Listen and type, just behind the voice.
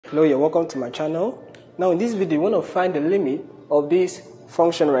Hello, you're welcome to my channel. Now in this video, we want to find the limit of this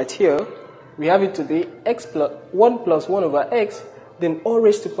function right here. We have it to be x plus 1 plus 1 over x, then all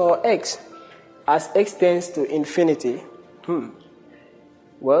raised to power x as x tends to infinity.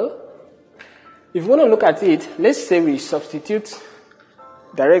 Well, if you want to look at it, let's say we substitute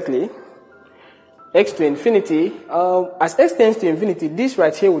directly x to infinity. As x tends to infinity, this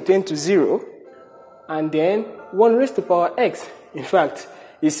right here will tend to 0, and then 1 raised to power x. In fact,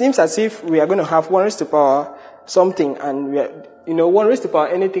 it seems as if we are going to have 1 raised to power something, and 1 raised to power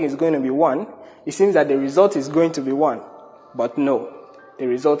anything is going to be 1. It seems that the result is going to be 1, but no, the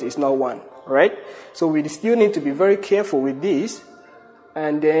result is not 1. Right? So we still need to be very careful with this,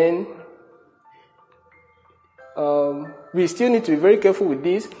 and then we still need to be very careful with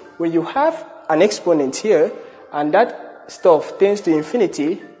this. When you have an exponent here, and that stuff tends to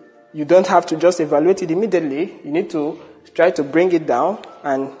infinity, you don't have to just evaluate it immediately. You need to try to bring it down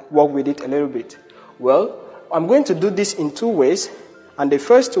and work with it a little bit. Well, I'm going to do this in two ways, and the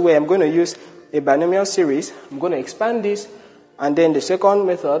first way I'm going to use a binomial series. I'm going to expand this, and then the second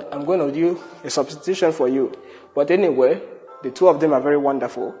method, I'm going to do a substitution for you. But anyway, the two of them are very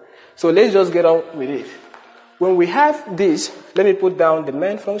wonderful. So let's just get on with it. When we have this, let me put down the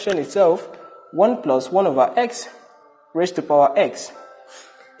main function itself, 1 plus 1 over x raised to power x.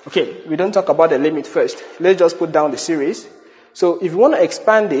 Okay, we don't talk about the limit first. Let's just put down the series. So if you want to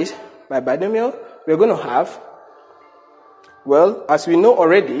expand this by binomial, we're going to have, well, as we know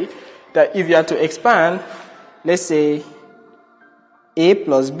already, that if you are to expand, let's say a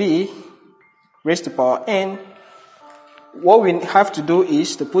plus b raised to power n, what we have to do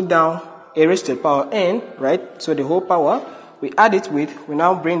is to put down a raised to the power n, right? So the whole power, we add it with, we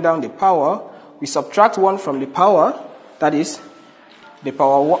now bring down the power, we subtract 1 from the power, that is the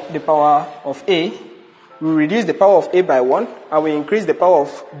power of a, we reduce the power of a by 1, and we increase the power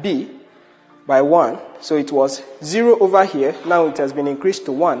of b by 1. So it was 0 over here, now it has been increased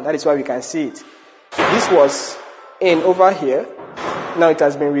to 1, that is why we can see it. This was n over here, now it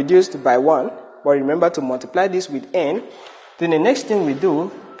has been reduced by 1, but remember to multiply this with n. Then the next thing we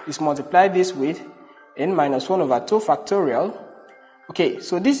do is multiply this with n minus 1 over 2 factorial. Okay,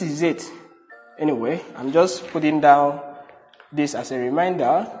 so this is it. Anyway, I'm just putting down this as a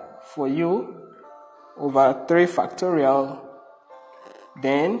reminder for you, over 3 factorial,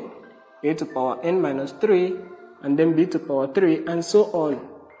 then a to power n minus 3, and then b to power 3, and so on.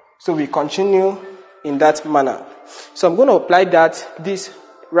 So we continue in that manner. So I'm going to apply this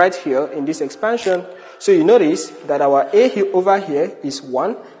right here in this expansion. So you notice that our a here over here is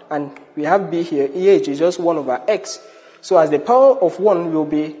 1, and we have b here, eh is just 1 over x. So as the power of 1 will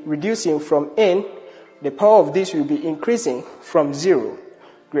be reducing from n, the power of this will be increasing from 0.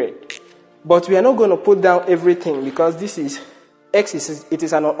 Great. But we are not going to put down everything, because this is x, it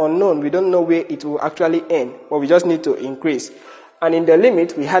is an unknown. We don't know where it will actually end, but we just need to increase. And in the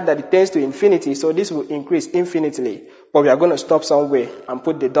limit, we had that it tends to infinity, so this will increase infinitely. But we are going to stop somewhere and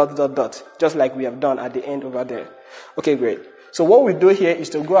put the dot, dot, dot, just like we have done at the end over there. Okay, great. So what we do here is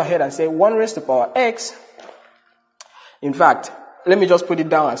to go ahead and say 1 raised to power x. In fact, let me just put it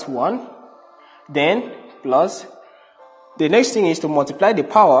down as 1. Then plus, the next thing is to multiply the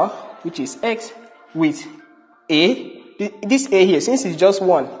power, which is x, with a. This a here, since it's just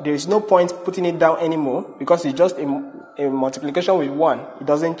 1, there is no point putting it down anymore, because it's just a multiplication with 1. It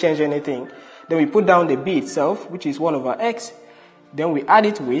doesn't change anything. Then we put down the b itself, which is 1 over x. Then we add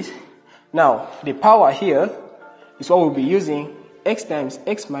it with, now the power here is what we'll be using, x times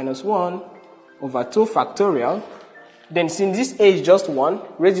x minus 1 over 2 factorial. Then since this a is just 1,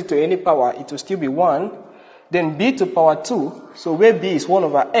 raise it to any power, it will still be 1. Then b to power 2, so where b is 1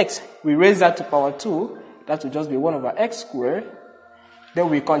 over x, we raise that to power 2, that will just be 1 over x squared. Then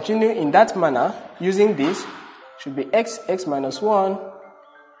we continue in that manner, using this, should be x minus 1,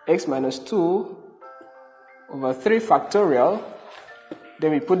 x minus 2, over 3 factorial.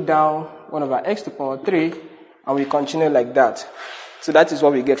 Then we put down 1 over x to power 3, and we continue like that. So that is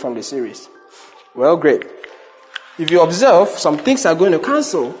what we get from the series. Well, great. If you observe, some things are going to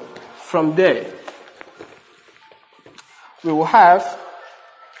cancel from there. We will have,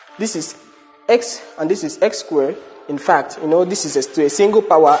 this is x and this is x squared. In fact, this is to a single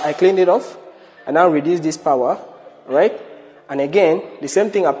power. I cleaned it off and now reduce this power, right? And again, the same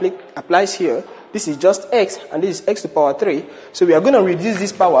thing applies here. This is just x and this is x to power 3. So we are going to reduce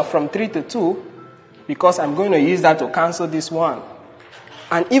this power from 3 to 2, because I'm going to use that to cancel this one.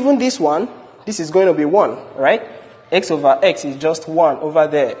 And even this one, this is going to be 1, right? X over x is just 1 over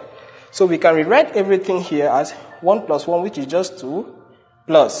there. So we can rewrite everything here as 1 plus 1, which is just 2,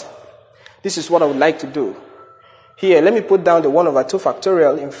 plus. This is what I would like to do. here, let me put down the 1 over 2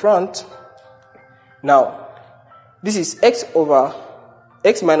 factorial in front. Now, this is x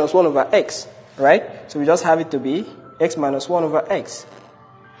minus 1 over x, right? So we just have it to be x minus 1 over x.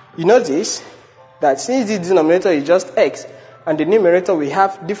 You notice that since this denominator is just x, and the numerator we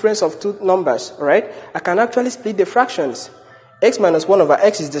have difference of two numbers, right? I can actually split the fractions. X minus 1 over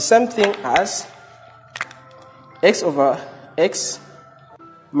x is the same thing as x over x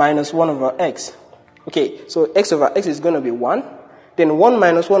minus 1 over x. Okay, so x over x is going to be 1. Then 1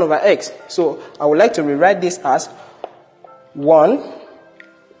 minus 1 over x. So I would like to rewrite this as 1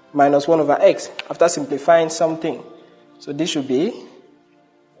 minus 1 over x after simplifying something. So this should be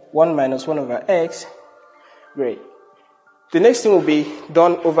 1 minus 1 over x. Great. The next thing will be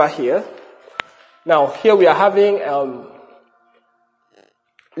done over here. Now, here we are having,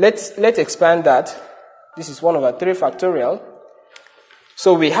 let's expand that. This is 1 over 3 factorial.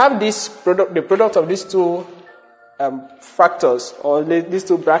 So we have this product, the product of these two factors, or these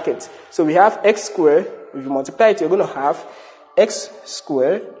two brackets. So we have x squared. If you multiply it, you're going to have x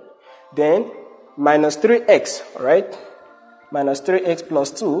squared, then minus 3x, all right? Minus 3x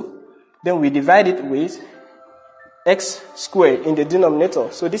plus 2. Then we divide it with x squared in the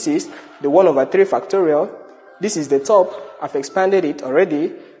denominator. So this is the 1 over 3 factorial. This is the top. I've expanded it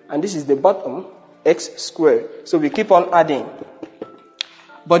already. And this is the bottom, x squared. So we keep on adding.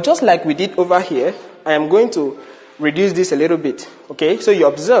 But just like we did over here, I am going to reduce this a little bit. Okay, so you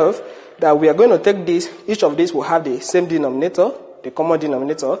observe that we are going to take this, each of these will have the same denominator, the common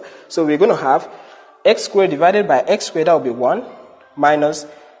denominator. So we're going to have x squared divided by x squared, that will be 1, minus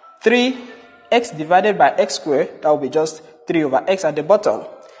 3x divided by x squared, that will be just 3 over x at the bottom.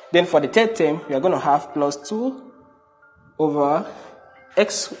 Then for the third term, we are going to have plus 2 over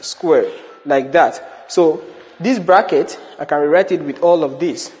x squared, like that. So this bracket, I can rewrite it with all of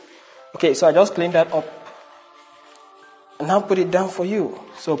this. Okay, so I just clean that up. And now put it down for you.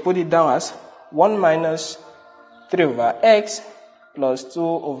 So put it down as 1 minus 3 over x plus 2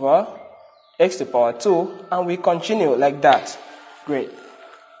 over x to the power 2. And we continue like that. Great.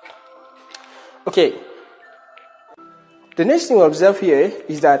 Okay. The next thing we observe here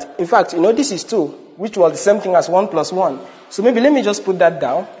is that, in fact, you know, this is 2, which was the same thing as 1 plus 1. So maybe let me just put that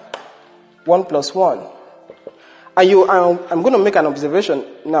down. 1 plus 1. I'm going to make an observation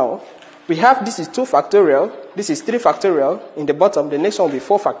now. We have, this is 2 factorial, this is 3 factorial in the bottom, the next one will be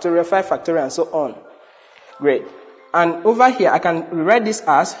 4 factorial, 5 factorial, and so on. Great. And over here, I can rewrite this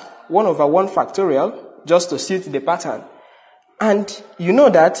as 1 over 1 factorial, just to suit the pattern. And you know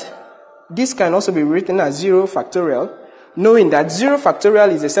that this can also be written as 0 factorial, knowing that 0 factorial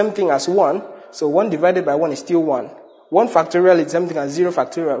is the same thing as 1, so 1 divided by 1 is still 1. 1 factorial is the same thing as 0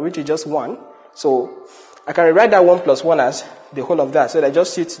 factorial, which is just 1. So I can rewrite that 1 plus 1 as the whole of that, so that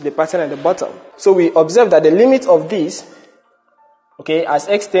just suits the pattern at the bottom. So we observe that the limit of this, okay, as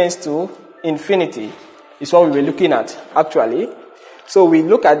x tends to infinity, is what we were looking at, actually. So we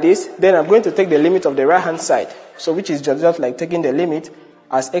look at this, then I'm going to take the limit of the right-hand side, so which is just like taking the limit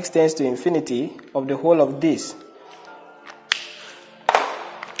as x tends to infinity of the whole of this.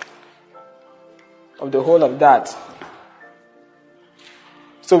 Of the whole of that.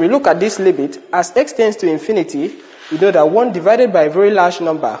 So we look at this limit, as x tends to infinity, we know that 1 divided by a very large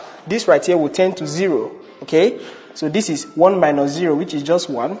number, this right here will tend to 0, okay? So this is 1 minus 0, which is just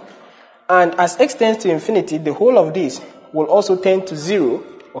 1. And as x tends to infinity, the whole of this will also tend to 0,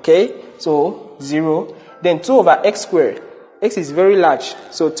 okay? So 0, then 2 over x squared. X is very large,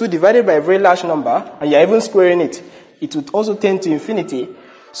 so 2 divided by a very large number, and you're even squaring it, it would also tend to infinity.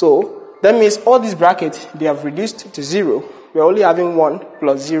 So that means all these brackets, they have reduced to 0. We're only having 1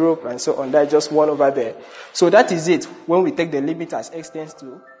 plus 0 and so on. That's just 1 over there. So that is it when we take the limit as x tends to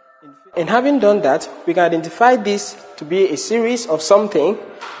infinity. And having done that, we can identify this to be a series of something.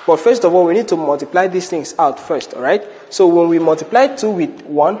 But first of all, we need to multiply these things out first, all right? So when we multiply 2 with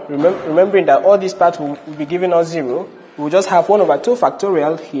 1, remembering that all these parts will be giving us 0, we'll just have 1 over 2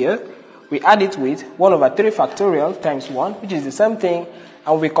 factorial here. We add it with 1 over 3 factorial times 1, which is the same thing.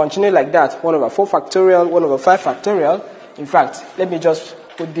 And we continue like that. 1 over 4 factorial, 1 over 5 factorial. In fact, let me just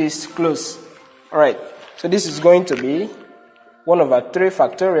put this close. All right. So this is going to be 1 over 3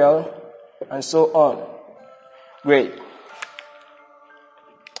 factorial and so on. Great.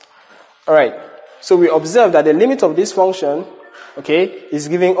 All right. So we observe that the limit of this function, okay, is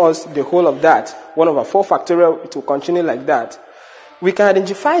giving us the whole of that. 1 over 4 factorial, it will continue like that. We can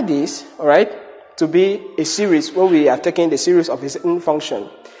identify this, all right, to be a series when we are taking the series of a certain function.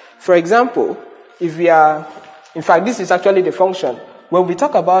 For example, if we are, in fact, this is actually the function. When we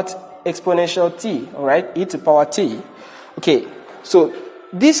talk about exponential t, all right, e to the power t, okay, so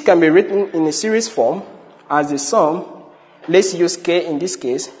this can be written in a series form as the sum, let's use k in this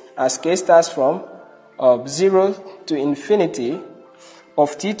case, as k starts from 0 to infinity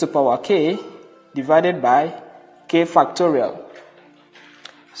of t to power k divided by k factorial.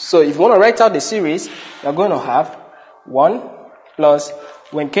 So if you want to write out the series, you're going to have 1 plus,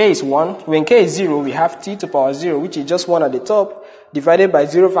 when k is 0, we have t to power 0, which is just 1 at the top, divided by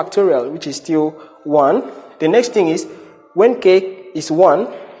 0 factorial, which is still 1. The next thing is, when k is 1,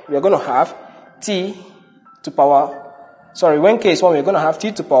 we are going to have t to power, when k is 1, we're going to have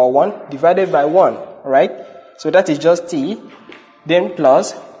t to power 1 divided by 1, alright? So that is just t. Then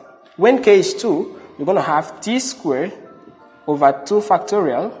plus, when k is 2, we're going to have t squared over 2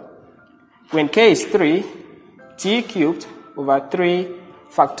 factorial. When k is 3, t cubed over 3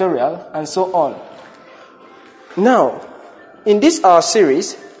 factorial, and so on. Now, in this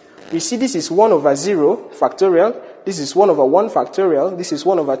series, we see this is 1 over 0 factorial, this is 1 over 1 factorial, this is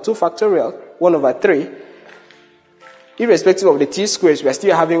 1 over 2 factorial, 1 over 3. Irrespective of the t squares, we are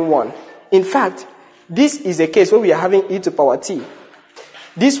still having 1. In fact, this is a case where we are having e to power t.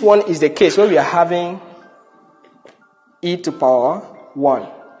 This one is the case where we are having e to power 1.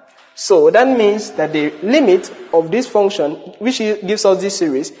 So that means that the limit of this function, which gives us this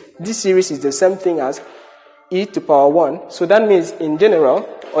series is the same thing as e to power 1. So that means in general,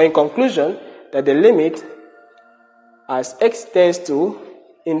 or in conclusion, that the limit as x tends to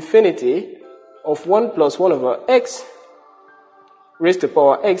infinity of 1 plus 1 over x raised to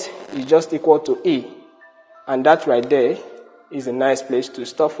power x is just equal to e. And that right there is a nice place to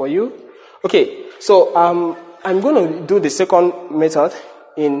stop for you. Okay, so I'm going to do the second method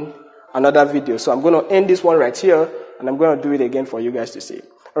in another video. So I'm going to end this one right here, and I'm going to do it again for you guys to see.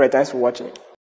 Alright, thanks for watching.